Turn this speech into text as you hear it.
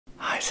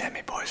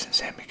Sammy boys and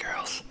Sammy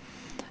girls,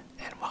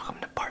 and welcome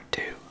to part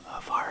 2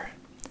 of our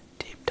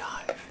deep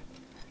dive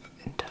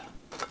into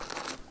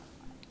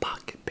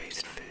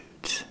pocket-based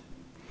foods.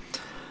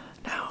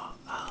 Now,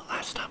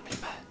 last time we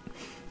met,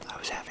 I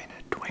was having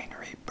a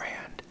Dwaynery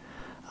brand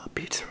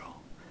pizza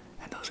roll,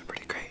 and those are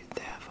pretty great.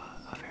 They have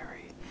a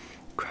very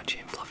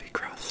crunchy and fluffy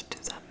crust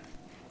to them,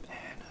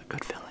 and a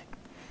good filling.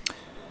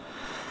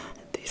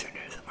 These are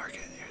new to the market.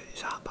 They're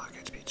these Hot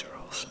Pockets pizza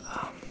rolls.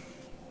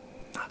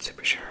 Not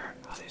super sure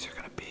how these are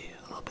going to be.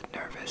 A little bit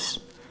nervous.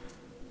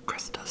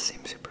 Crust does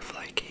seem super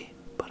flaky,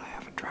 but I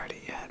haven't tried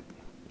it yet.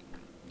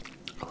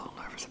 A little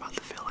nervous about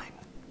the filling.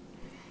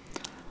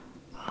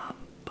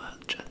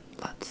 But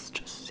let's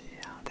just see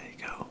how they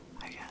go,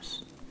 I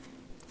guess.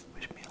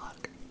 Wish me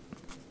luck.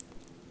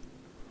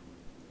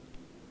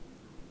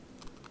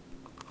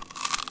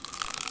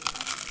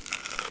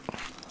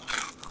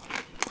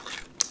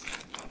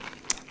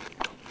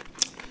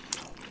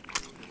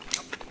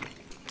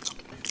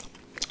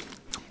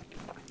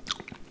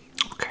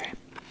 Okay,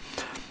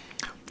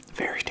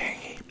 very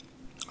tangy,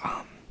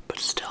 but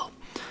still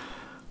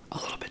a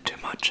little bit too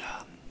much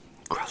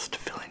crust to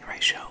filling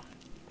ratio.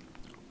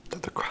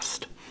 The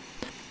crust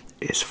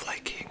is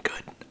flaky and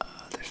good.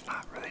 There's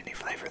not really any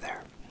flavor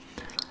there.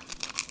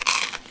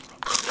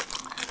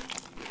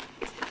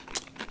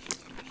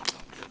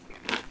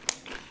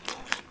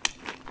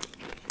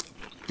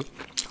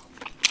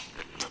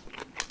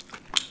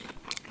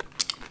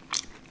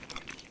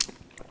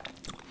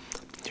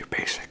 Your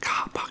basic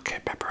Hot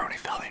Pocket pepperoni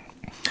filling,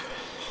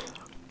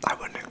 I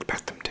wouldn't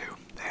expect them to,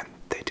 and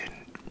they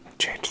didn't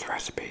change the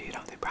recipe. You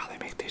know, they probably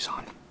make these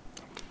on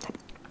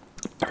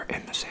or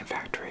in the same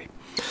factory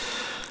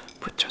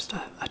with just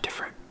a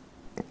different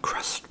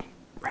crust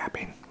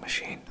wrapping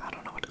machine. I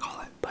don't know what to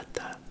call it, but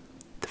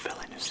the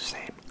filling is the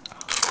same.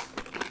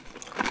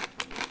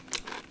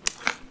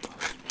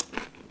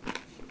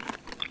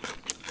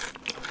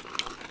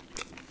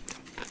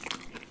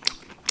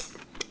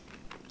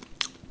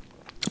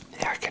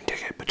 Yeah, I can dig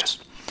it, but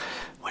just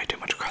way too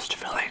much crust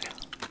filling.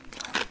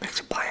 Makes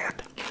it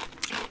bland.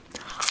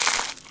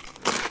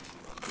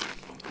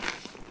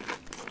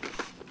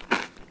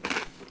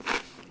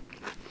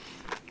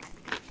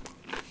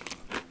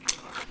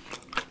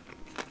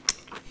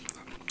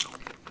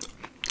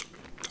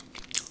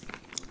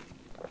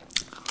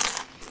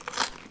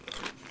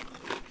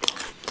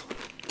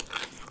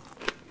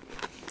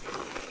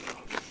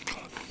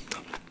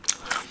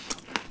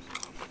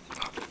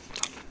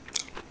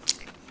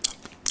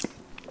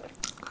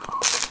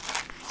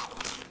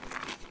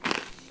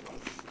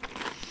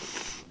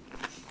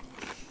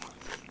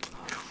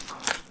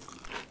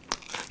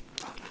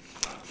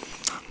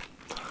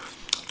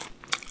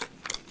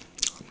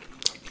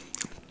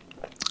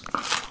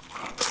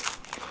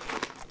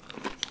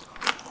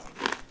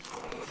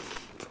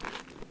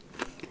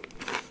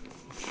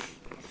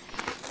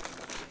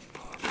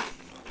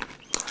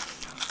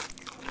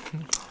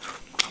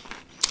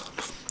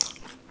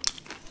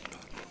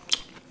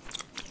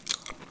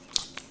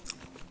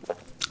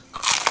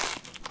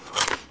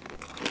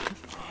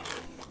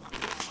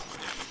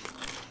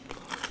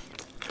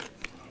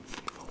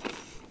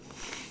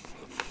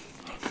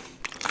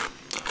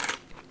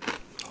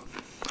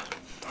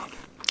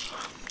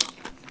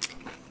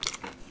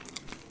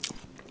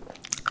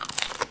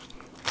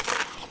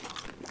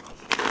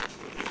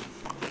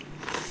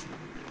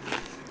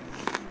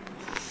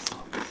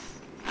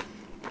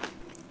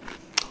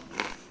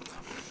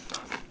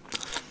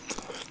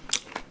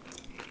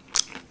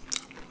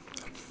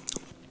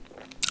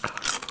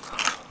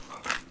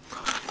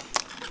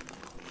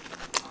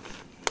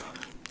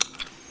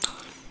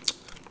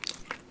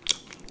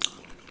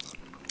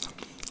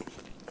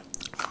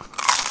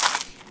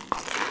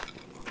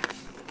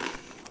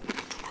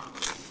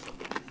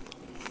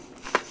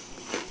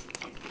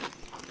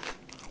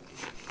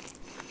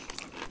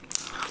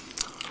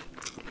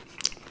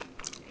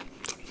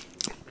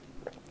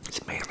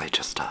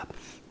 Just a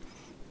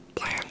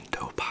bland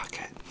dough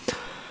pocket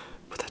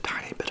with a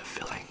tiny bit of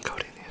filling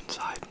coating the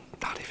inside.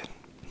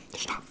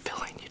 It's not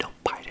filling, you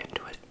don't bite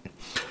into it.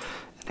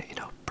 And it,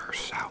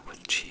 bursts out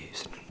with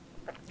cheese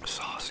and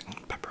sauce and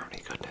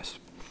pepperoni goodness.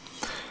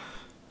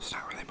 There's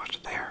not really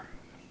much there.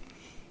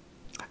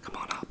 Come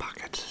on, Hot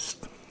Pockets is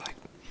like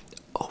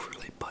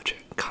overly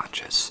budget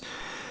conscious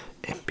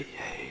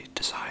MBA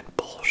design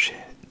bullshit.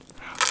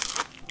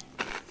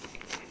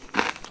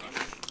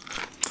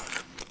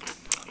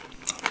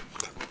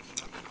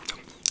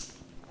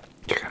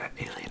 You're gonna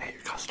alienate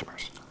your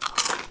customers.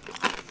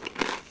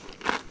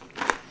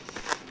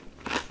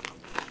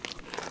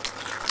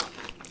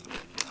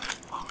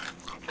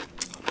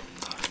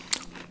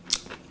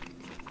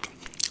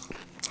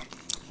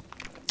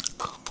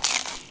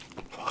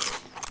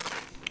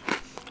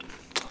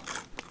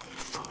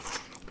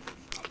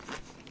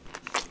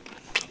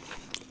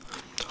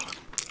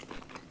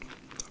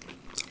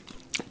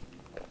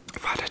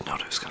 If I didn't know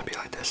it was gonna be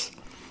like this,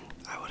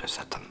 I would have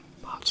set some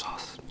hot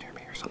sauce near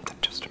me or something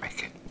just to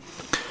make it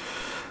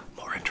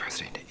more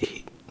interesting to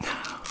eat.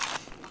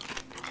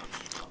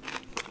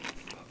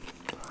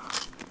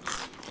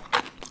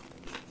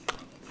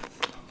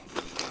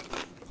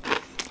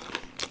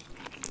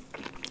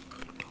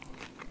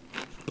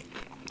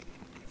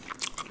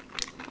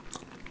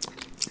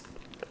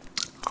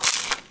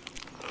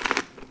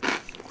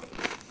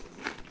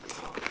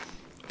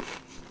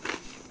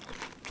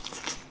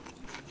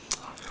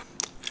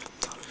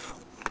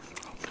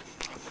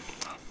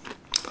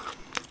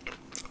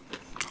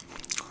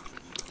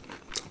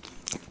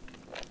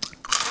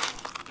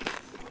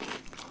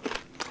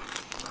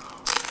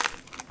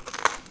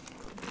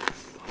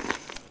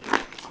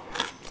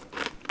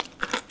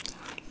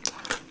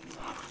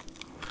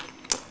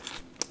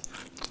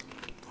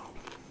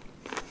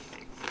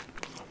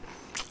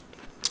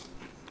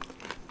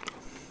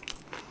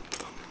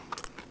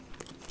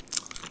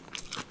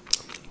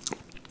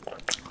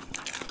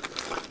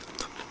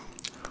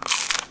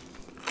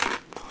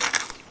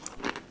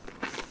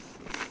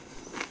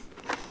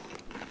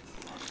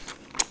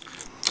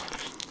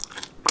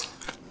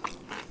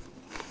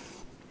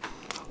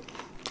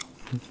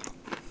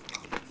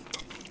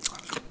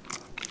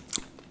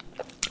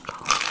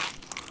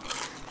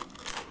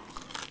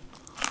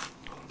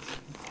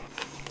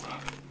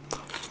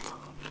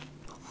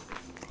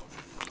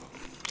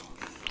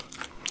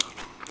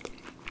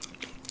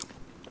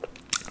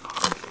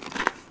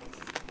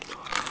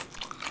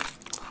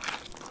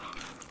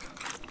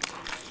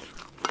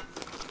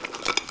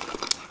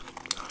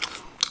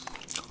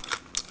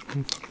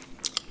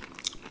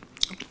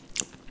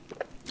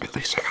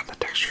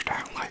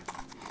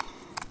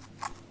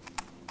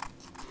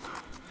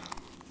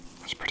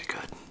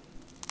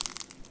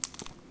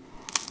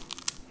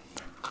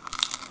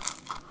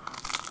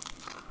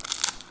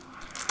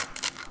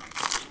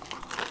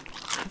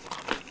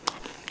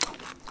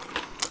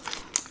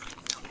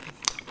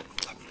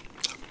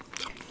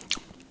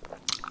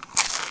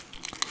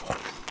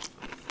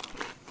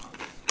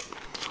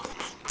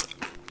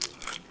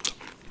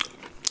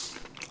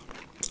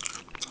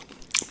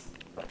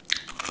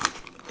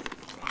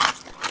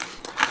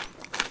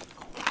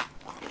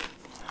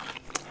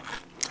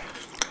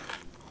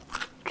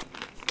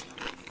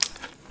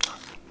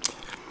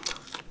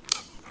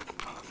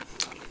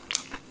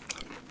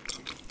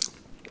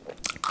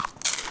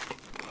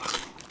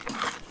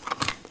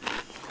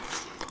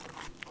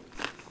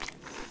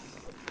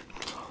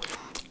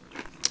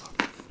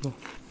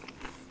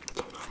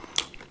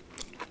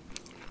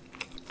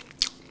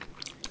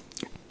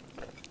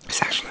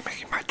 It's actually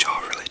making my jaw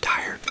really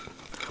tired.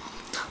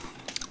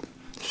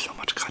 So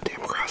much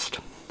goddamn crust.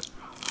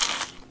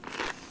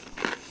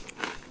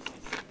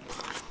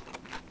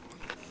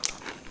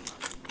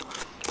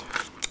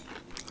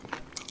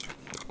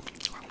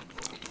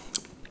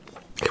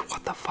 Hey,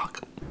 what the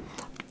fuck?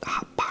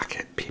 Hot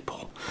Pocket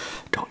people.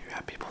 Don't you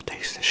have people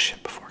taste this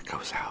shit before it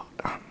goes out?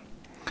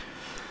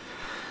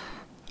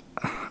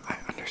 I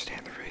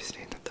understand the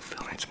reasoning that the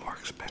filling's more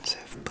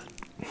expensive, but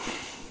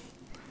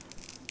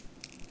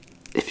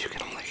if you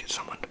can only get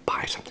someone to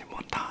buy something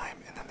one time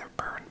and then they're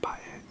burned by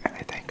it and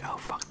they think, oh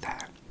fuck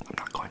that, I'm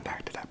not going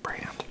back to that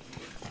brand,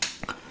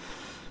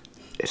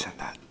 isn't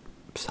that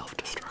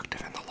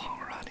self-destructive in the long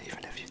run,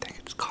 even if you think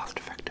it's cost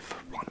effective for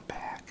one bag?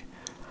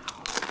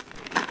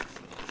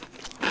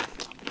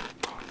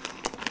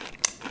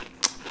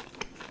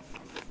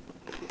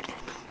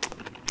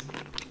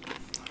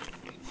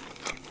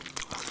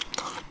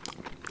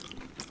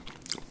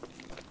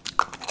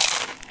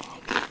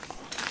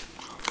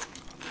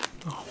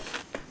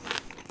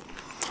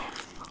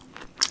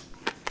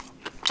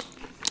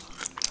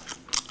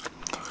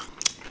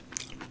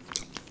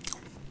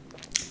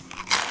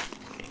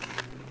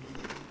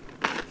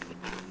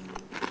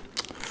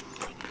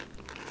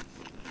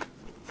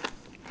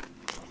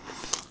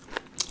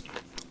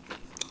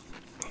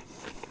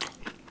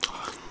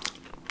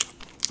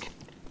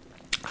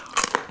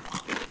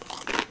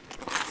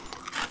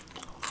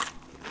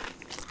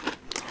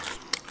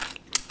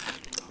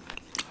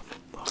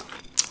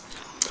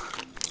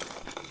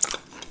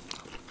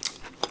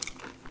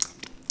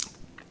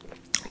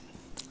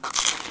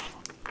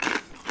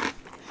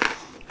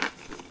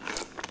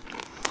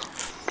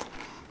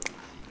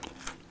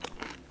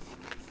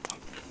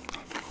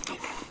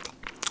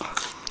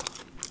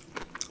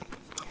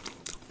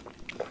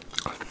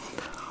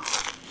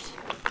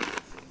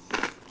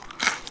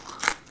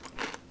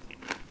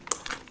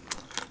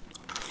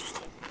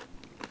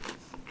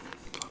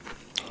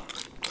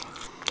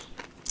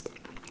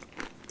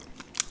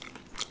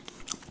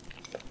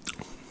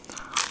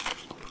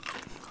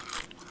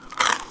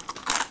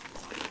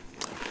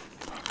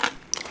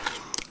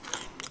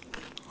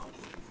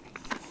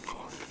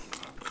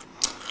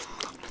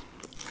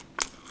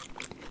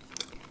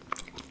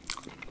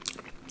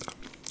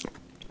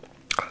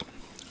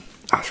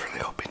 I was really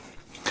hoping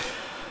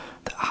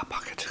that Hot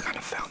Pockets kind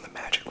of found the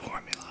magic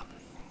formula.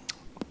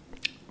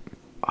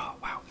 Oh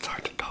wow, it's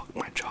hard to talk.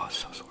 My jaw is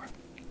so sore.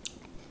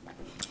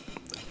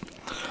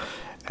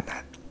 And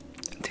that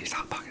these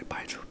Hot Pocket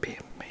bites would be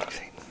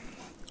amazing,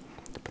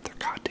 but they're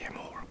goddamn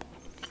horrible.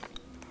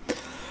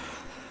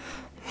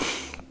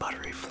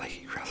 Buttery,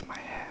 flaky crust my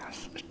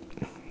ass.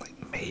 Like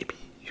maybe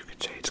you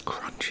could say it's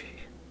crunchy,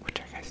 which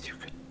I guess you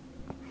could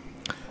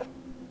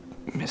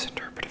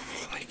misinterpret as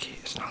flaky.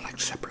 It's not like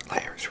separate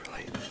layers,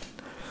 really.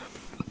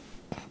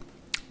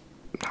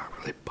 Not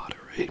really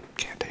buttery.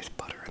 Can't taste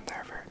butter in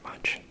there very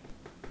much.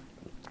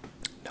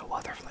 No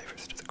other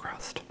flavors to the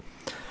crust.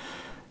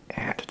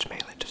 And it's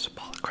mainly just a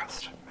ball of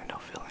crust and no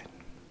filling.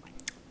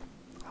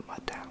 I'm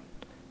let down.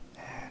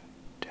 And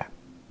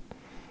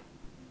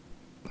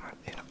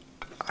you know,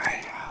 I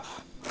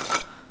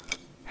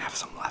have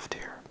some left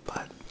here,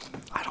 but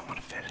I don't want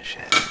to finish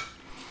it.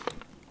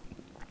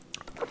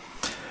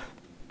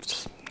 It's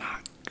just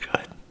not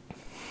good.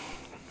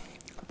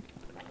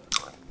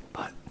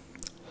 But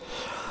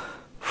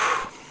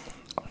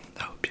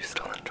I hope you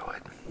still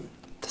enjoyed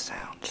the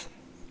sounds.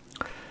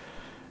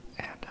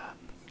 And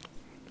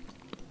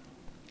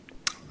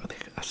I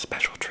think a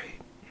special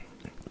treat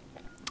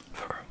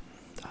for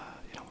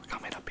we're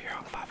coming up here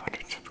on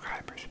 500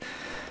 subscribers,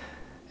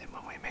 and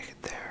when we make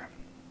it there,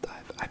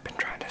 I've been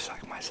trying to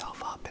psych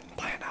myself up and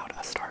plan out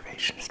a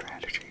starvation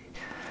strategy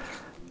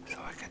so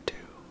I could do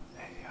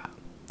a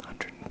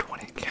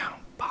 120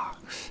 count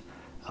box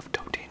of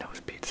Totino's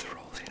pizza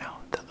rolls, you know,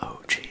 the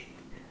OG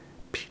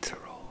pizza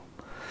roll,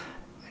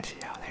 and see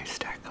how they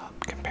stack up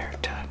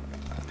compared to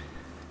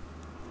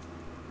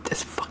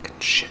this fucking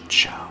shit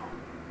show